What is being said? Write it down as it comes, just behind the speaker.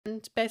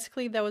And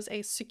basically there was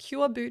a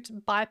secure boot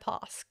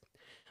bypass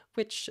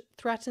which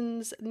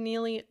threatens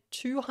nearly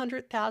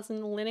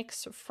 200,000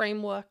 Linux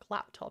framework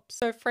laptops.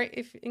 So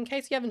if in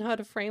case you haven't heard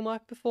of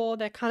Framework before,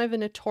 they're kind of a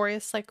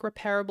notorious like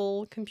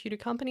repairable computer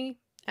company,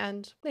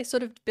 and they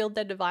sort of build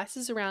their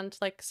devices around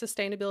like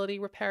sustainability,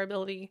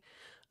 repairability,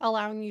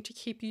 allowing you to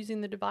keep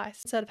using the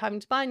device. Instead of having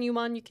to buy a new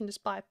one, you can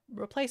just buy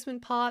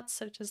replacement parts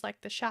such as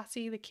like the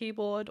chassis, the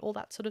keyboard, all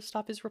that sort of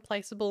stuff is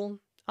replaceable.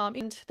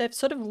 And they've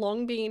sort of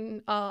long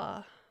been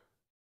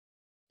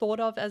thought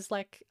of as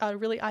like a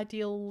really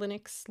ideal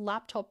Linux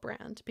laptop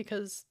brand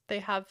because they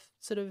have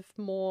sort of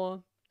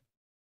more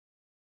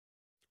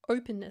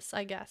openness,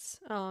 I guess,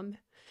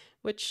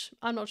 which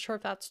I'm not sure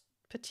if that's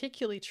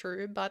particularly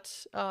true,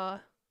 but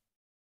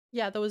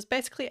yeah, there was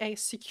basically a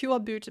secure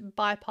boot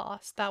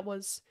bypass that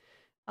was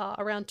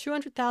around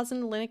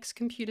 200,000 Linux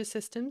computer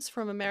systems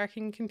from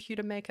American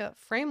computer maker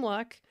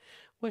Framework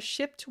were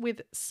shipped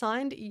with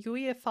signed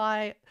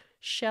UEFI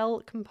shell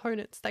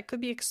components that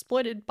could be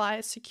exploited by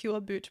secure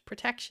boot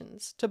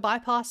protections to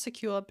bypass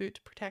secure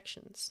boot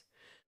protections.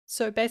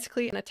 So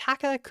basically, an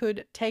attacker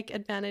could take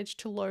advantage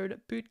to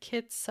load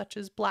bootkits such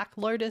as Black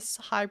Lotus,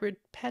 Hybrid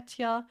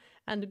Petya,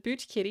 and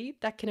Bootkitty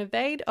that can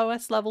evade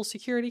OS-level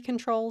security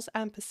controls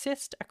and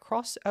persist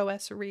across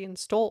OS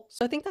reinstalls.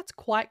 So I think that's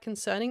quite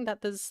concerning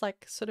that there's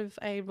like sort of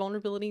a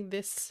vulnerability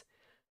this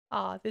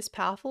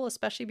powerful,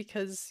 especially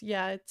because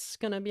yeah, it's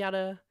gonna be able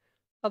to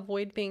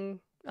avoid being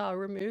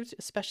removed,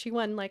 especially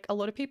when like a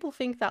lot of people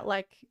think that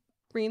like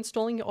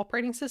reinstalling your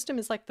operating system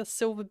is like the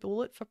silver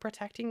bullet for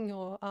protecting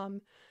your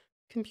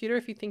computer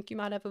if you think you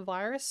might have a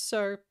virus.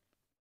 So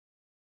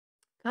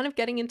kind of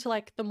getting into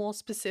like the more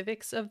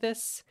specifics of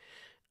this,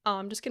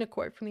 I'm just going to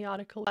quote from the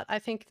article. I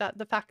think that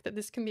the fact that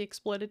this can be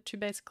exploited to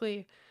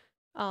basically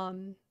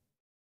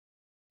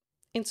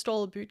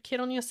install a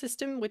bootkit on your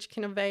system, which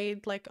can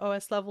evade like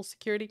OS level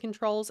security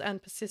controls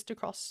and persist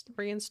across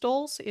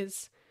reinstalls,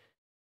 is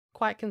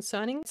quite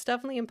concerning. It's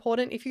definitely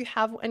important. If you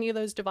have any of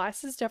those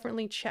devices,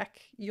 definitely check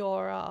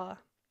your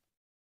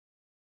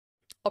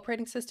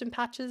operating system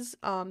patches,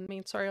 on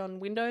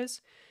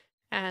Windows.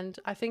 And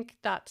I think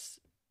that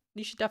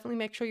you should definitely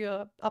make sure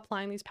you're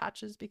applying these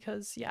patches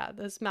because yeah,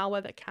 there's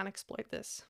malware that can exploit this.